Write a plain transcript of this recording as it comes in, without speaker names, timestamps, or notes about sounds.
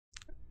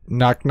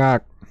Knock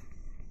knock.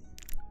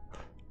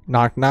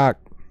 Knock knock.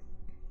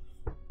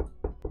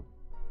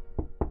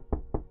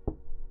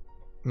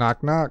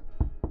 Knock knock.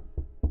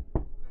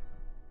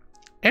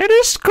 It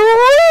is great.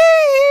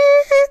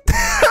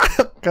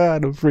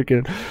 God, I'm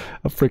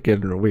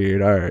freaking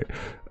weird. All right,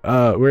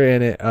 we're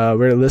in it.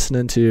 We're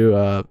listening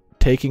to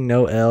Taking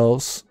No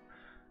L's.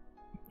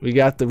 We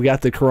got the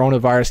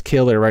coronavirus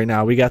killer right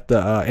now. We got the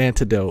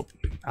antidote.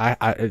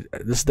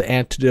 This is the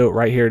antidote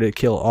right here to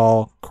kill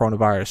all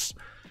coronavirus.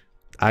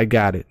 I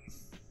got it.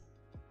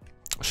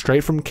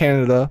 Straight from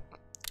Canada.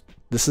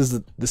 This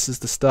is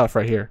the stuff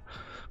right here.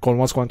 Going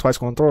once, going twice,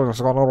 going through. All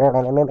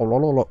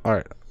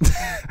right.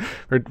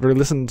 we're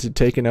listening to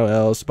Taking No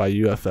L's by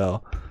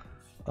UFL.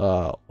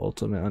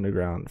 Ultimate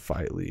Underground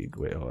Fight League.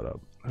 Wait, hold up.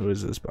 Who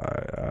is this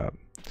by?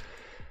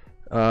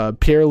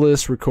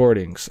 Peerless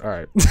Recordings. All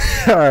right.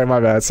 All right, my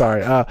bad.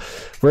 Sorry.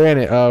 We're in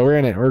it.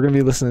 We're gonna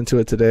be listening to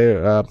it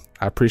today. I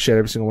appreciate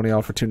every single one of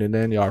y'all for tuning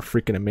in. Y'all are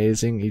freaking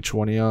amazing. Each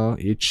one of y'all.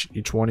 Each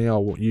one of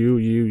y'all. You.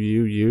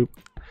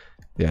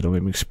 Yeah, don't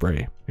make me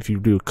spray. If you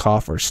do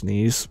cough or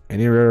sneeze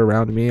anywhere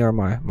around me or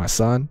my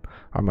son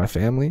or my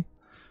family,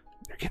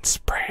 you're getting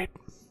sprayed.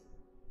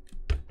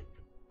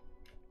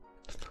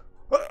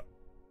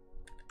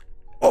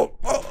 Oh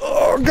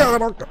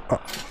God. Oh,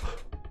 God.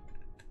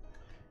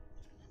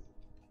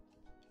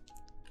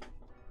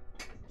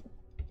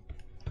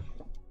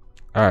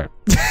 All right.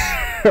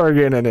 We're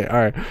getting in it. All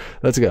right.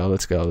 Let's go.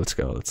 Let's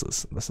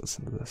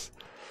listen to this.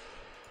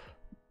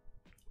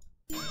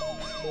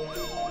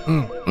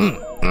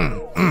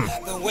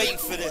 I've been waiting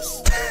for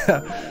this.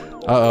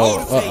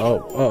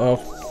 Uh-oh.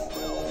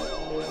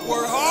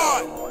 Work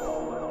hard.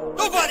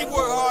 Nobody work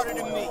harder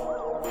than me.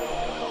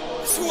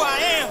 It's who I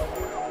am.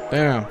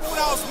 Damn. What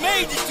I was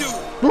made to do.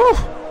 Woo.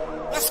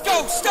 Let's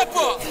go. Step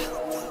up.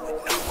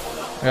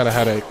 I got a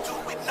headache.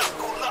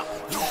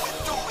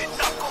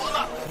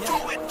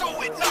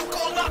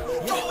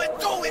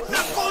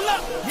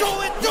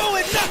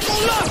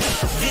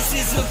 This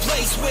is a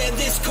place where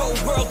this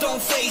cold world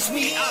don't faze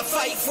me. I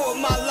fight for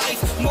my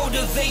life.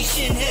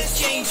 Motivation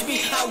has changed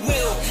me. I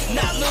will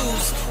not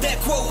lose. That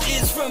quote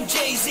is from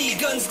Jay-Z.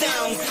 Guns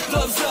down,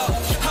 gloves up.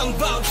 I'm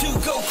about to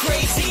go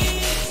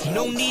crazy.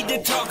 No need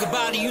to talk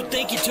about it. You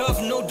think you're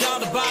tough, no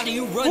doubt about it.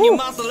 You run your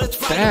mouth, so let's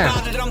fight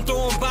about it. I'm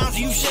throwing bombs,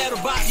 you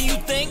shadow boxing. You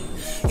think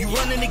you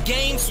running the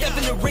game? Step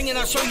in the ring and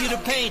I'll show you the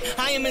pain.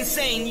 I am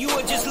insane, you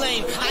are just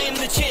lame. I am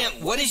the champ.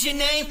 What is your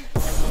name?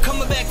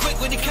 Coming back quick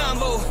with the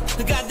combo.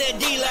 I got that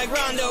D like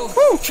Rondo.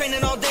 Woo.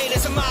 Training all day,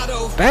 that's a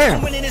motto. Damn.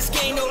 I'm winning this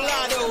game, no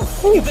lotto.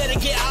 Woo. You better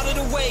get out of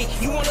the way.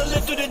 You wanna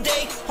live through the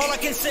day? All I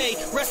can say,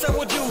 rest I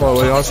will do.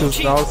 Well, I'll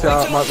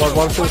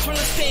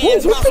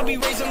be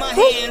raising my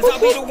hands. I'll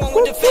be the one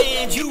with the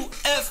fans.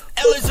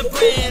 UFL is a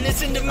brand.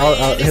 It's in demand.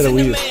 I'll hit a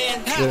weed.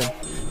 Yeah.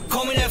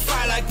 Call me that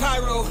fire like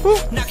pyro.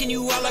 Knocking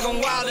you out like I'm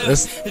wilder.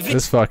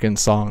 This fucking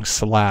song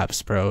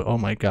slaps, bro. Oh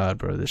my god,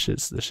 bro. This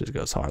shit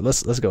goes hard.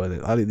 Let's go with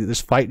it.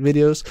 There's fight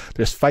videos,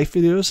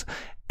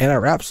 and a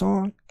rap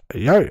song.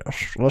 Yeah,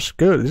 let's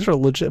go. These are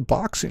legit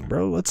boxing,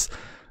 bro. Let's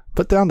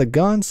put down the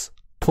guns,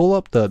 pull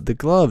up the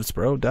gloves,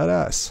 bro. Dead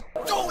ass.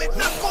 Do it,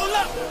 knuckle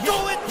up.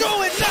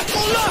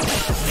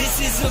 This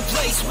is a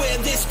place where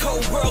this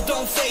cold world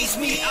don't face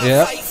me.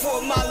 I fight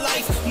for my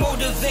life.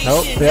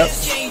 Motivation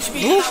has changed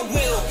me. I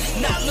will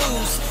not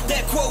lose.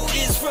 That quote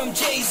is from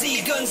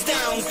Jay-Z. Guns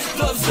down,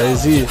 gloves up.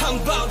 I'm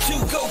about to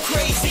go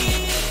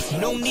crazy.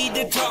 No need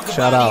to talk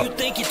about it. You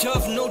think you're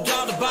tough, no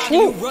doubt about it.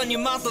 You run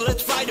your mouth, so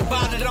let's fight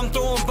about it. I'm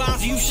throwing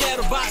bombs, you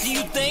shadow boxing.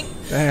 You think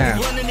you're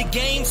running the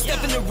game?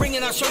 Step in the ring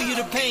and I'll show you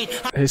the pain.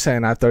 He's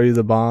saying I throw you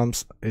the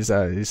bombs. He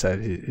said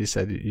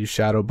you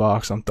shadow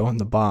box. I'm throwing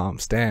the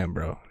bombs. Damn,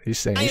 bro. He's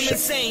saying I am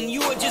insane.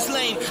 You are just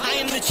lame. I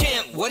am the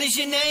champ. What is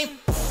your name?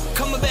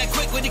 Coming back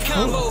quick with the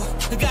combo.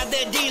 I got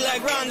that D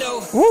like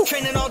Rondo.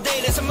 Training all day,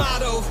 that's a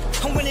motto.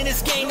 I'm winning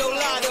this game, no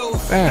lotto.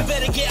 You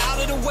better get out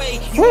of the way.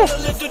 You wanna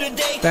live through the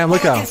day? Damn,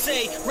 look out.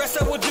 Rest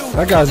I will do.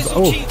 That guy's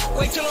Wait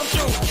till I'm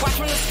through. Watch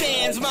from the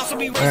stands. Mouse will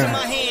be raising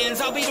my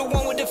hands. I'll be the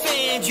one with the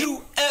fans.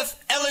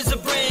 UFL is a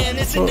brand.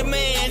 It's in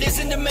demand. It's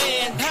in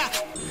demand. Ha!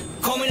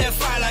 Call me that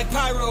fire like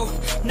pyro.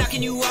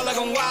 Knocking you out like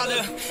I'm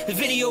wilder. The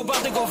video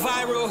about to go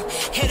viral.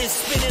 Head is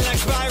spinning like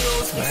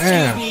spirals.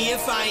 Excuse me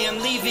if I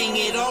am leaving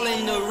it all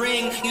in the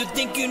ring. You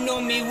think you know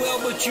me well,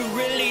 but you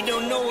really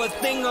don't know a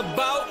thing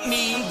about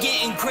me. I'm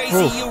getting crazy.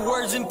 Your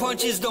words and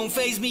punches don't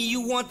faze me. You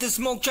want the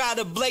smoke, try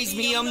to blaze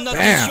me. I'm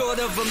nothing short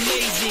of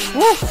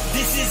amazing.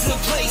 This is a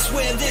place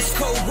where this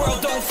cold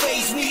world don't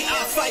faze me.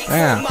 I fight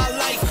for my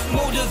life.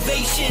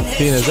 Motivation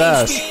has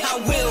changed me. I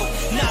will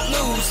not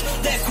lose.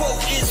 That quote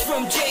is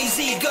from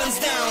Jay-Z. Guns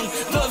down,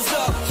 gloves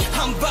up.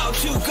 I'm about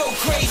to go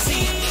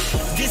crazy.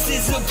 This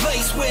is a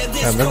place where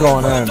this cold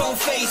world don't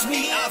faze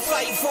me. I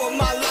fight for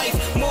my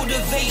life.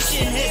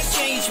 Motivation has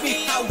changed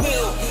me. I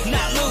will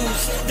not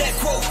lose. That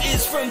quote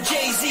is from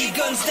Jay-Z.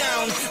 Guns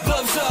down,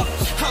 gloves up.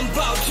 I'm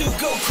about to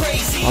go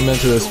crazy. I'm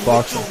into this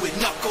boxing.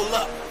 Knuckle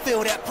up.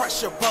 Feel that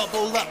pressure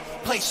bubble up.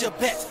 Place your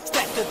bets.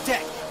 Stack the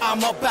deck. I'm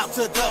about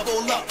to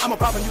double up. I'm a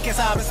problem you can't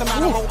solve. It's a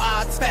matter of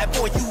odds. Bad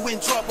boy, you in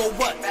trouble.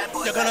 What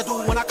you're gonna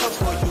do when I come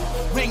for you?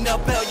 Ring the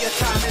bell, your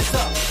time is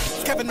up.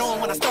 Kevin on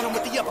when I start him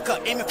with the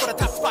uppercut. Aiming for the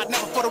top spot,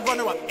 never for the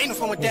runner-up. Ain't no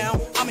slowing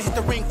down. I'ma hit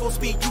the ring full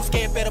speed. You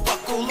scared, better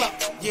buckle up.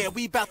 Yeah,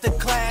 we bout to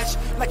clash.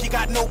 Like you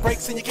got no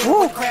brakes and you can't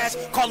avoid crash.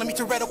 Calling me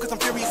Toretto cause I'm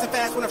furious and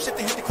fast. When I'm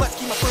shifting, hit the clutch,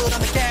 keep my foot on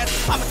the gas.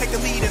 I'ma take the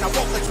lead and I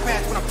won't let you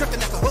pass. When I'm drifting,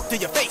 that's a hook to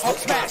your face. Hook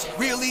smash.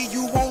 Really,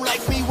 you won't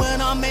like me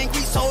when I'm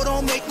angry, so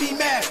don't make me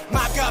mad.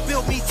 My God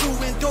built me to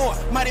endure.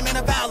 Mighty man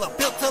of valor,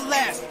 built to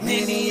last.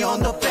 Ninny on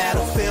the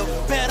battlefield.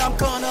 Bet I'm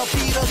gonna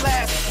be the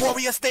last.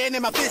 Warrior stand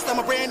in my fist, I'm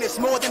a brand. It's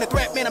more than a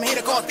threat, man. I'm here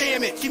to cause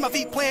damage. Keep my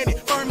feet planted,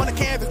 firm on the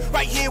canvas.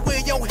 Right here where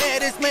your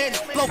head is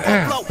landed. Blow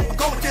for blow, I'm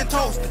going 10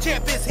 toes. The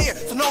champ is here,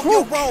 so know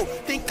your role.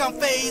 Think I'm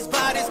phased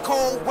by this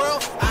cold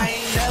world? I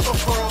ain't never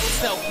furled.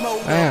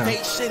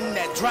 Self-motivation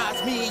that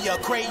drives me a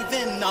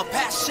craving, a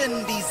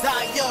passion,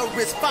 desire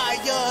is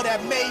fire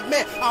that made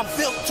me. I'm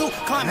built to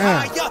climb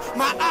higher.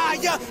 My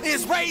ire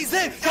is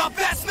raising. Y'all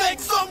best make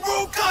some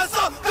room, cause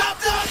I'm about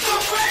to go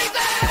crazy.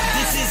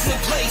 This is a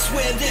place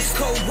where this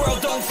cold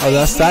world don't Oh,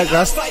 that's that.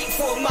 That's fight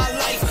for my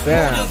life.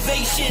 Yeah.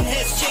 Motivation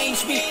has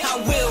changed me. I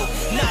will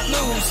not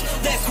lose.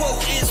 That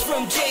quote is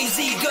from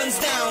Jay-Z. Guns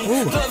down,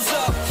 gloves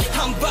up.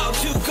 I'm about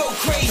to go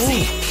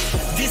crazy.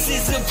 This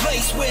is a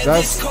place where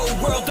this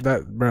cold world.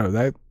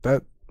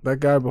 That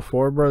guy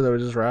before, bro, that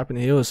was just rapping.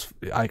 He was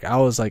like, I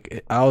was like,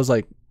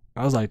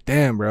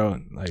 damn, bro,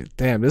 like,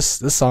 damn, this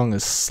song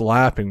is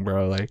slapping,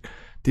 bro. Like,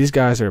 these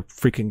guys are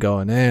freaking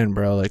going in,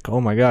 bro. Like, oh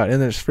my god,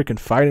 and they're just freaking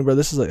fighting, bro.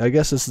 This is like, I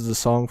guess this is the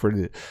song for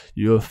the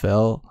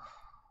UFL,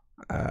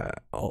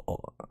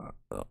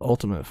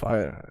 Ultimate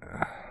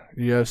Fighter.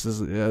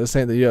 This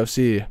ain't the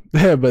UFC,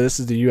 but this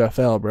is the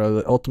UFL, bro.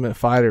 The Ultimate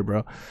Fighter,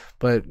 bro.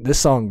 But this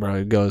song, bro,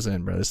 it goes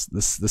in, bro. This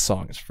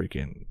song is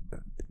freaking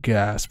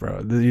gas,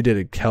 bro. You did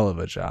a hell of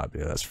a job,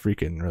 yeah. That's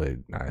freaking really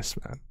nice,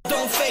 man.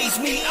 Don't phase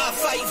me, I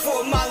fight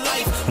for my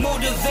life.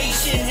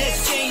 Motivation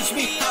has changed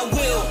me. I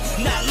will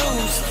not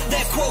lose.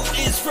 That quote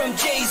is from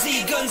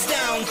Jay-Z. Guns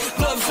down,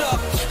 gloves up.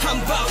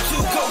 I'm about to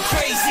go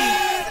crazy.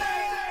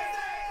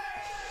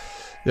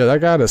 Yeah,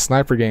 that guy had a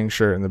Sniper Gang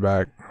shirt in the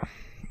back.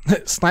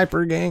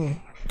 Sniper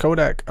Gang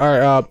Kodak. All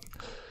right,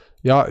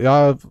 y'all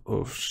have,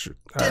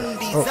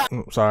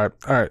 sorry.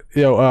 All right,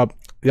 y'all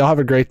have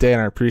a great day,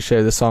 and I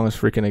appreciate it. This song is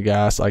freaking a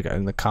gas. Like,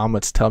 in the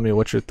comments, tell me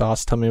what your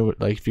thoughts. Tell me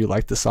like, if you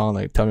like the song,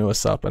 like, tell me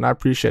what's up, and I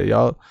appreciate it.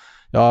 Y'all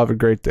have a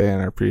great day,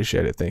 and I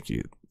appreciate it. Thank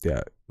you.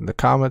 Yeah, in the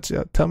comments,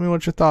 yeah, tell me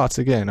what your thoughts.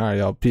 Again, all right,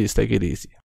 y'all, peace. Take it easy.